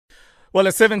Well,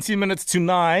 it's 17 minutes to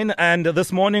 9, and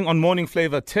this morning on Morning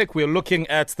Flavor Tech, we're looking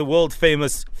at the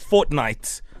world-famous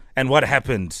Fortnite and what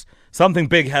happened. Something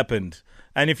big happened,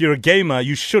 and if you're a gamer,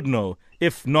 you should know,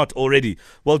 if not already.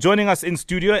 Well, joining us in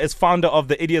studio is founder of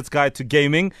The Idiot's Guide to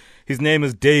Gaming. His name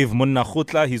is Dave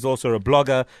Monnakgotla. He's also a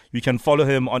blogger. You can follow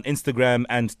him on Instagram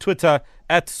and Twitter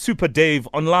at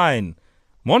SuperDaveOnline.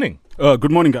 Morning.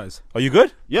 Good morning, guys. Are you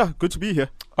good? Yeah, good to be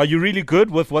here. Are you really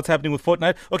good with what's happening with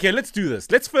Fortnite? Okay, let's do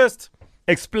this. Let's first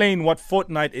explain what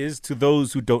Fortnite is to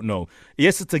those who don't know.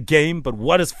 Yes, it's a game, but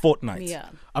what is Fortnite? Yeah.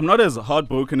 I'm not as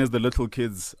heartbroken as the little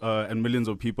kids and millions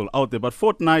of people out there, but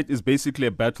Fortnite is basically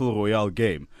a battle royale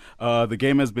game. The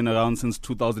game has been around since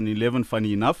 2011,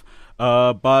 funny enough.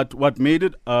 But what made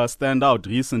it stand out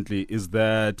recently is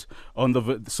that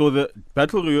the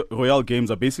battle royale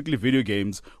games are basically video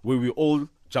games where we all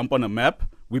jump on a map,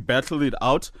 we battle it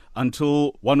out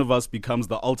until one of us becomes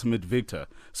the ultimate victor.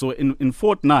 So in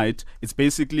Fortnite, it's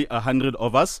basically 100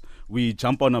 of us. We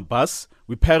jump on a bus,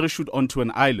 we parachute onto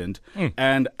an island,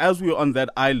 and as we're on that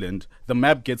island, the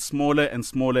map gets smaller and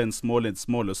smaller and smaller and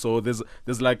smaller. So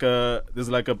there's like a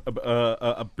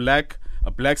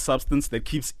black substance that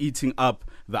keeps eating up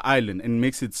the island and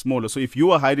makes it smaller. So if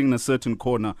you are hiding in a certain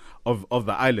corner of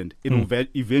the island, it will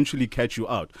eventually catch you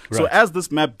out. Right. So as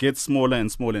this map gets smaller and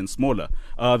smaller and smaller,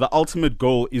 the ultimate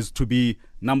goal is to be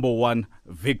number one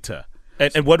victor.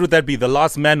 And what would that be? The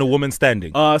last man or woman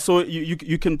standing? So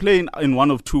you can play in one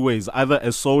of two ways, either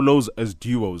as solos, as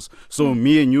duos. So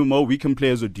me and you, Mo, we can play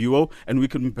as a duo, and we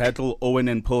can battle Owen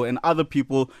and Paul and other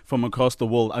people from across the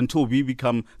world until we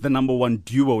become the number one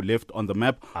duo left on the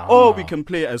map. Or we can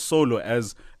play as solo,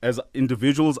 as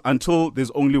individuals, until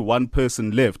there's only one person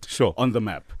left on the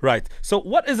map. Right. So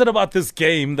what is it about this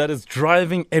game that is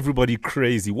driving everybody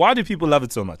crazy? Why do people love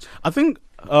it so much? I think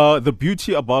the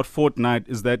beauty about Fortnite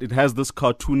is that it has this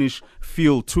cartoonish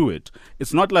feel to it.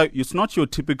 It's not your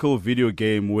typical video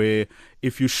game where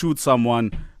if you shoot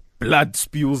someone, blood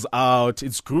spews out.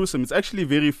 It's gruesome. It's actually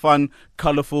very fun,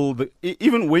 colorful.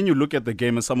 Even when you look at the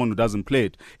game as someone who doesn't play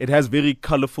it, it has very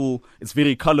colorful. It's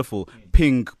very colorful,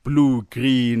 pink, blue,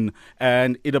 green,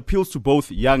 and it appeals to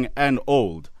both young and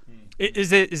old.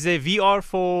 Is there VR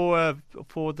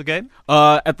for the game?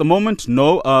 At the moment,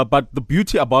 no. But the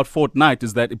beauty about Fortnite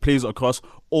is that it plays across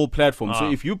all platforms.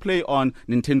 So if you play on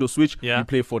Nintendo Switch, you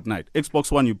play Fortnite.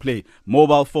 Xbox One, you play.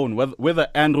 Mobile phone, whether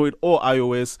Android or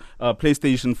iOS,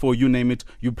 PlayStation 4, you name it,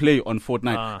 you play on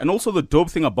Fortnite. And also the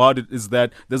dope thing about it is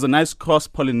that there's a nice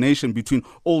cross-pollination between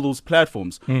all those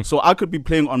platforms. So I could be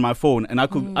playing on my phone and I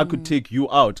could take you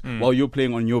out while you're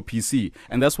playing on your PC.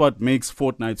 And that's what makes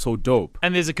Fortnite so dope.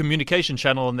 And there's a communication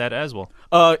channel on that as well.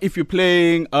 If you're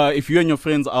playing, if you and your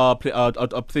friends are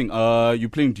you're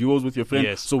playing duos with your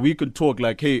friend, so we could talk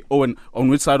like, hey, Owen, on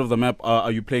which side of the map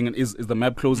are you playing, and is the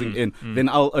map closing in? Then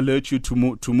I'll alert you to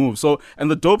move. So, and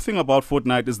the dope thing about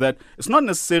Fortnite is that it's not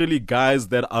necessarily guys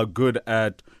that are good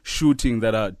at shooting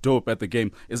that are dope at the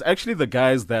game. It's actually the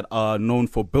guys that are known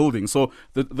for building. So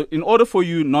in order for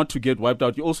you not to get wiped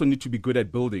out, you also need to be good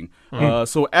at building.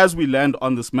 So as we land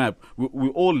on this map, we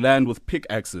all land with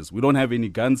pickaxes. We don't have any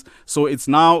guns. So it's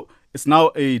now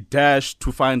a dash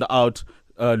to find out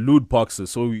loot boxes.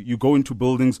 So you go into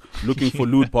buildings looking for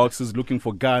loot boxes, looking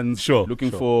for guns, looking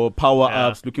for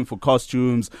power-ups, looking for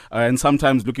costumes, and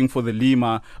sometimes looking for the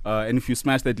Lima. And if you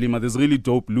smash that Lima, there's really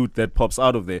dope loot that pops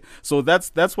out of there. So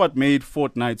that's what made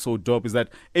Fortnite so dope, is that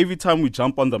every time we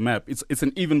jump on the map, it's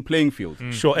an even playing field.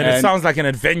 And it sounds like an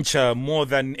adventure more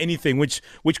than anything, which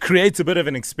creates a bit of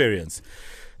an experience.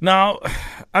 Now,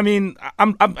 I mean,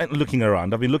 I'm looking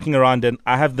around. I've been looking around, and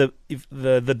I have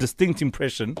the distinct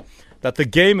impression that the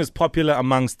game is popular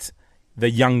amongst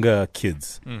the younger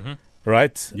kids,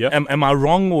 right? Yeah. Am I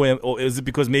wrong, or is it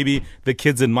because maybe the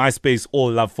kids in my space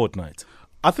all love Fortnite?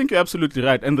 I think you're absolutely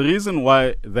right. And the reason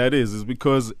why that is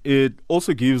because it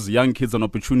also gives young kids an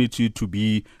opportunity to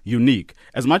be unique.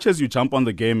 As much as you jump on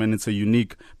the game and it's a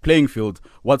unique playing field,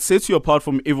 what sets you apart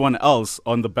from everyone else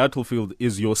on the battlefield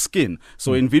is your skin.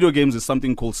 So in video games, there's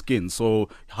something called skin. So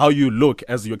how you look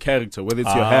as your character, whether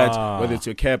it's your hat, whether it's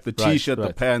your cap, the t-shirt,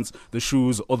 the pants, the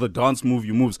shoes, or the dance move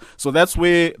you moves. So that's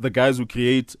where the guys who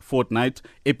create Fortnite,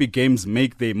 Epic Games,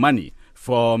 make their money.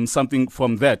 From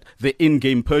the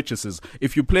in-game purchases.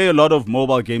 If you play a lot of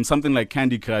mobile games, something like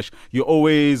Candy Crush, you're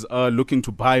always looking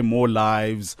to buy more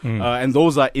lives, and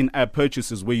those are in-app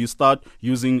purchases where you start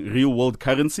using real-world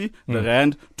currency, the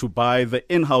rand, to buy the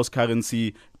in-house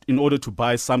currency in order to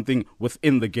buy something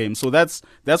within the game. So that's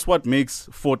what makes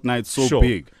Fortnite so Sure.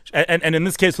 big. And in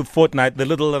this case with Fortnite, the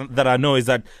little that I know is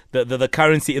that the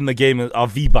currency in the game are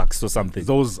V-Bucks or something.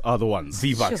 Those are the ones.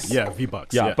 V-Bucks. Yeah,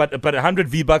 V-Bucks. Yeah, but 100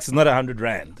 V-Bucks is not 100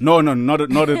 rand. No, not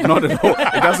at all.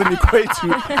 It doesn't equate to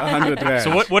 100 rand.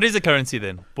 So what is the currency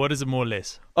then? What is it more or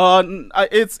less?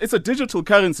 It's a digital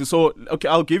currency. So okay,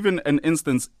 I'll give you an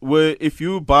instance where if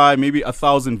you buy maybe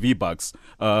 1,000 V-Bucks,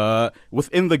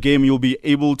 within the game you'll be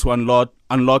able to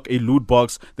unlock a loot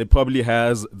box that probably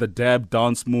has the dab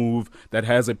dance move, that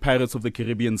has a Pirates of the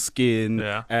Caribbean skin,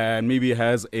 and maybe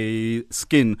has a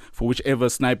skin for whichever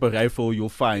sniper rifle you'll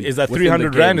find. Is that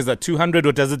 300 rand? Is that 200,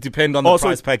 or does it depend on the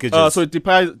price packages? So it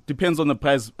depends on the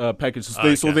price packages.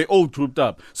 So they all grouped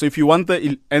up. So if you want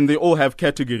and they all have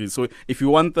categories. So if you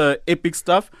want the epic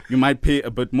stuff, you might pay a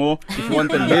bit more. If you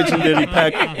want the legendary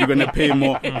pack, you're gonna pay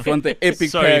more. If you want the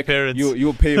epic pack,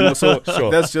 you'll pay more. So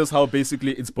that's just how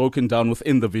basically it's broken down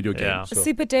within the video game. Yeah. So.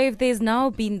 Super Dave, there's now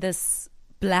been this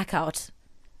blackout,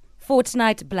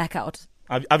 Fortnite blackout.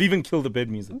 I've even killed the bed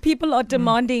music. People are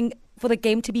demanding for the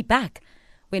game to be back.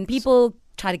 When people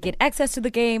try to get access to the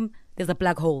game, there's a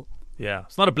black hole. Yeah,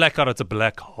 it's not a blackout, it's a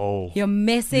black hole. You're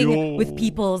messing with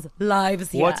people's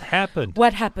lives here. What happened?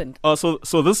 What happened? So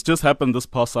this just happened this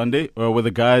past Sunday, where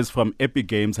the guys from Epic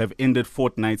Games have ended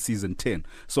Fortnite Season 10.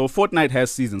 So Fortnite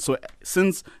has seasons. So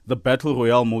since the Battle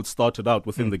Royale mode started out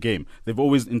within the game, they've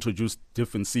always introduced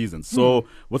different seasons. So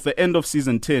with the end of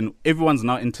Season 10, everyone's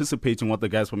now anticipating what the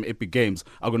guys from Epic Games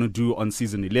are going to do on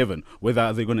Season 11. Whether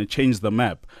are they going to change the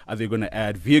map? Are they going to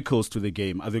add vehicles to the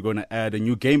game? Are they going to add a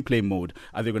new gameplay mode?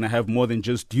 Are they going to have more than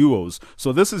just duos?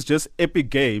 So this is just Epic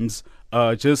Games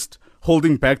just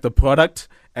holding back the product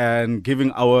and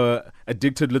giving our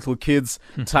addicted little kids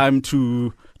time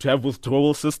to have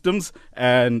withdrawal systems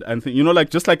and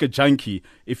like just like a junkie,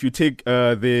 if you take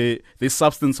their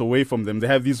substance away from them, they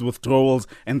have these withdrawals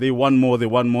and they want more.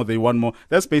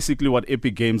 That's basically what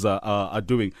Epic Games are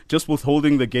doing, just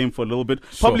withholding the game for a little bit.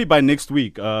 Probably by next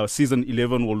week, Season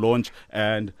 11 will launch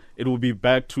and it will be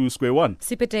back to square one.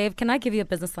 Super Dave, can I give you a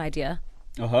business idea?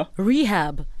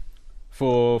 Rehab.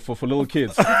 For little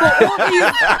kids. For all these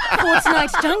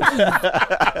Fortnite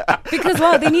junkies.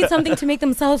 Because, they need something to make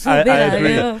themselves feel better. I agree.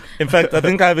 You know? In fact, I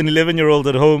think I have an 11-year-old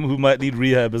at home who might need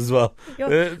rehab as well.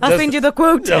 I'll send you the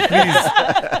quote.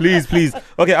 Please.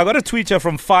 Okay, I got a tweet here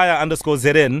from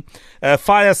Fire_ZN.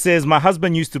 Fire says, my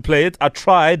husband used to play it. I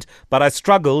tried, but I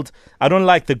struggled. I don't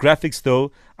like the graphics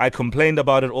though. I complained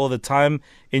about it all the time.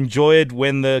 Enjoyed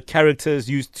when the characters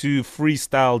used to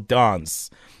freestyle dance.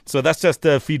 So that's just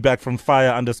feedback from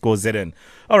Fire_ZN.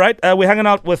 All right, we're hanging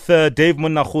out with Dave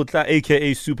Monnakgotla,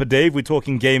 a.k.a. Super Dave. We're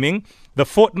talking gaming, the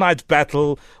Fortnite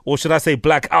battle, or should I say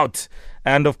blackout,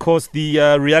 and of course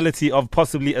the reality of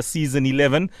possibly a Season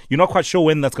 11. You're not quite sure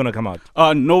when that's going to come out.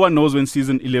 No one knows when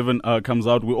Season 11 comes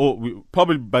out. We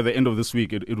probably by the end of this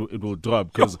week it will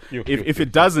drop, because if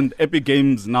it doesn't, Epic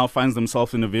Games now finds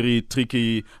themselves in a very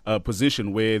tricky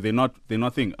position where they're not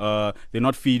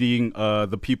feeding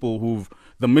the people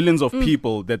the millions of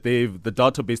people that the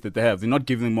database that they have, they're not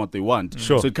giving them what they want.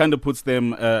 Sure. So it kind of puts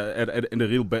them in a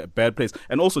real bad place.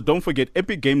 And also, don't forget,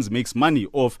 Epic Games makes money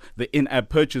off the in-app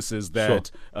purchases that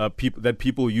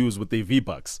people use with their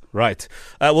V-Bucks. Right.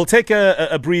 We'll take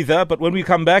a breather, but when we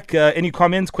come back, any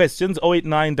comments, questions,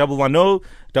 089 110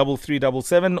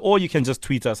 3377, or you can just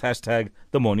tweet us, #The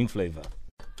Morning Flavor.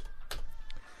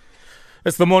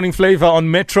 It's The Morning Flavor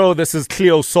on Metro. This is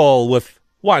Cleo Sol with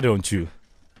Why Don't You?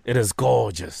 It is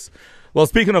gorgeous. Well,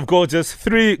 speaking of gorgeous,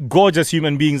 3 gorgeous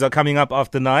human beings are coming up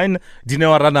after 9.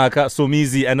 Dinewa Ranaka,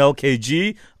 Somizi, and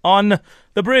LKG on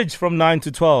the bridge from 9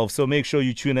 to 12. So make sure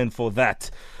you tune in for that.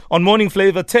 On Morning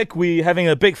Flavor Tech, we're having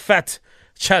a big fat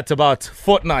chat about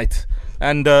Fortnite.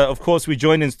 And, of course, we're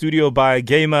joined in studio by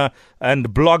gamer and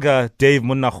blogger Dave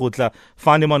Monnakgotla.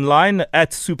 Find him online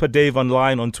at Super Dave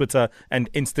Online on Twitter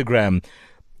and Instagram.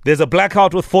 There's a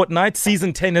blackout with Fortnite.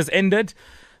 Season 10 has ended.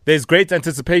 There's great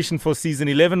anticipation for Season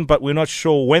 11, but we're not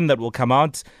sure when that will come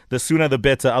out. The sooner the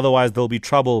better, otherwise there'll be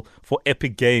trouble for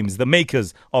Epic Games, the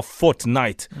makers of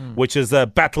Fortnite, which is a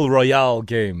battle royale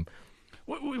game.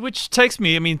 Which takes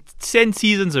me, 10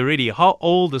 seasons already. How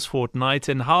old is Fortnite,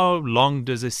 and how long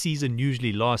does a season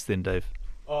usually last then, Dave?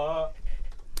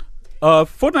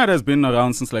 Fortnite has been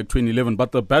around since like 2011,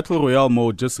 but the Battle Royale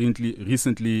mode just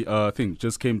recently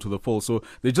just came to the fore. So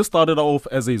they just started off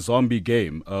as a zombie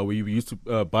game. We used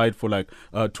to buy it for like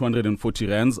 240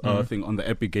 rands, on the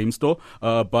Epic Game Store.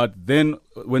 But then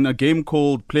when a game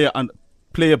called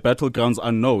player battlegrounds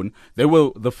unknown. They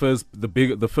were the first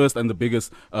and the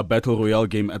biggest battle royale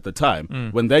game at the time.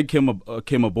 When they came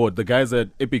aboard, the guys at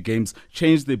Epic Games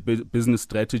changed their business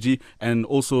strategy and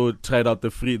also tried out the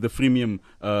freemium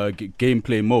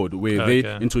gameplay mode, where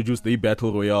they introduced the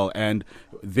battle royale, and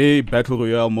their battle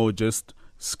royale mode just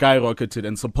skyrocketed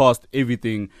and surpassed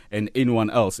everything and anyone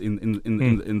else in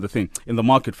the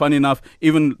market. Funny enough,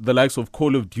 even the likes of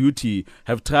Call of Duty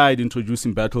have tried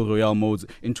introducing battle royale modes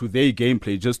into their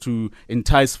gameplay just to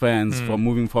entice fans from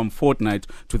moving from Fortnite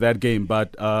to that game.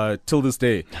 But till this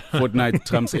day, Fortnite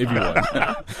trumps everyone.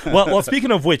 Well, speaking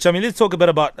of which, I mean, let's talk a bit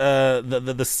about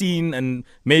the scene and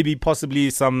maybe possibly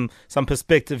some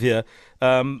perspective here.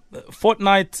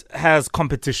 Fortnite has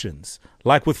competitions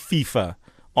like with FIFA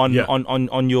on your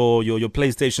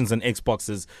PlayStations and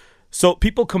Xboxes. So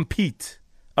people compete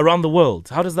around the world.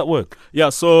 How does that work? Yeah,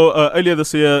 so earlier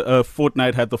this year,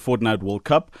 Fortnite had the Fortnite World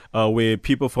Cup, where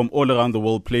people from all around the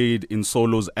world played in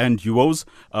solos and duos.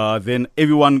 Then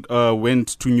everyone went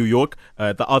to New York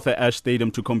at the Arthur Ashe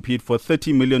Stadium to compete for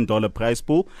 $30 million prize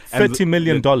pool. $30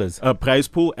 million? Prize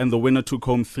pool, and the winner took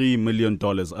home $3 million. A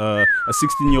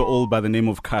 16-year-old by the name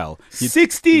of Kyle.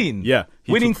 16? Yeah.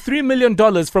 Winning $3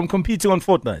 million from competing on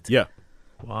Fortnite? Yeah.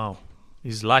 Wow.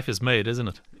 His life is made, isn't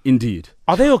it? Indeed.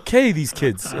 Are they okay, these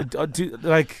kids?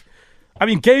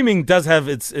 Gaming does have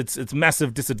its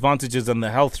massive disadvantages and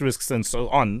the health risks and so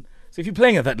on. So if you're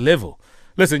playing at that level,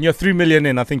 listen, you're 3 million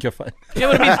in, I think you're fine.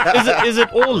 Yeah, but I mean, is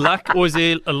it all luck, or is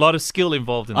there a lot of skill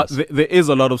involved in this? There is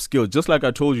a lot of skill. Just like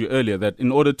I told you earlier, that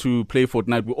in order to play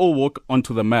Fortnite, we all walk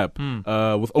onto the map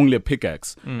with only a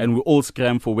pickaxe, and we all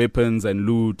scram for weapons and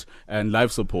loot and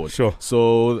life support. Sure.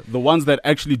 So the ones that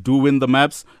actually do win the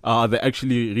maps are the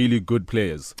actually really good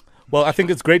players. Well, I think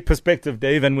it's great perspective,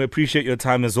 Dave, and we appreciate your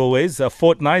time as always.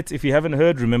 Fortnite, if you haven't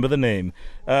heard, remember the name.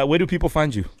 Where do people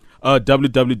find you?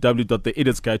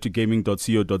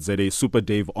 www.theidiotguidetogaming.co.za. Super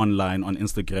Dave online on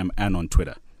Instagram and on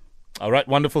Twitter. All right,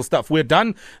 wonderful stuff. We're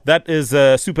done. That is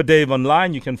Super Dave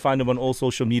online. You can find him on all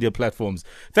social media platforms.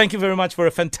 Thank you very much for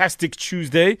a fantastic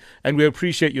Tuesday, and we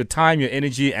appreciate your time, your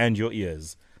energy, and your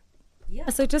ears. Yeah,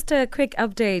 so just a quick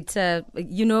update.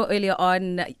 Earlier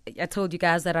on, I told you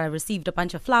guys that I received a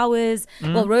bunch of flowers,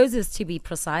 well, roses to be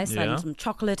precise, and some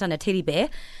chocolate and a teddy bear.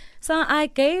 So I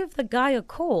gave the guy a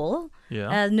call,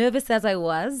 as nervous as I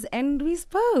was, and we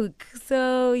spoke.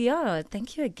 So, yeah,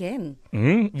 thank you again.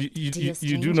 Mm-hmm.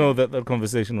 You do know that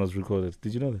conversation was recorded.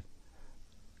 Did you know that?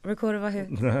 Recorded by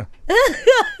who?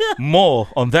 More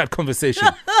on that conversation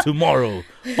tomorrow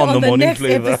on the Morning next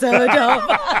Flavor. Episode of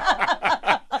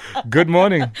Good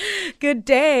morning. Good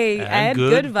day and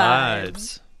good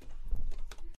vibes.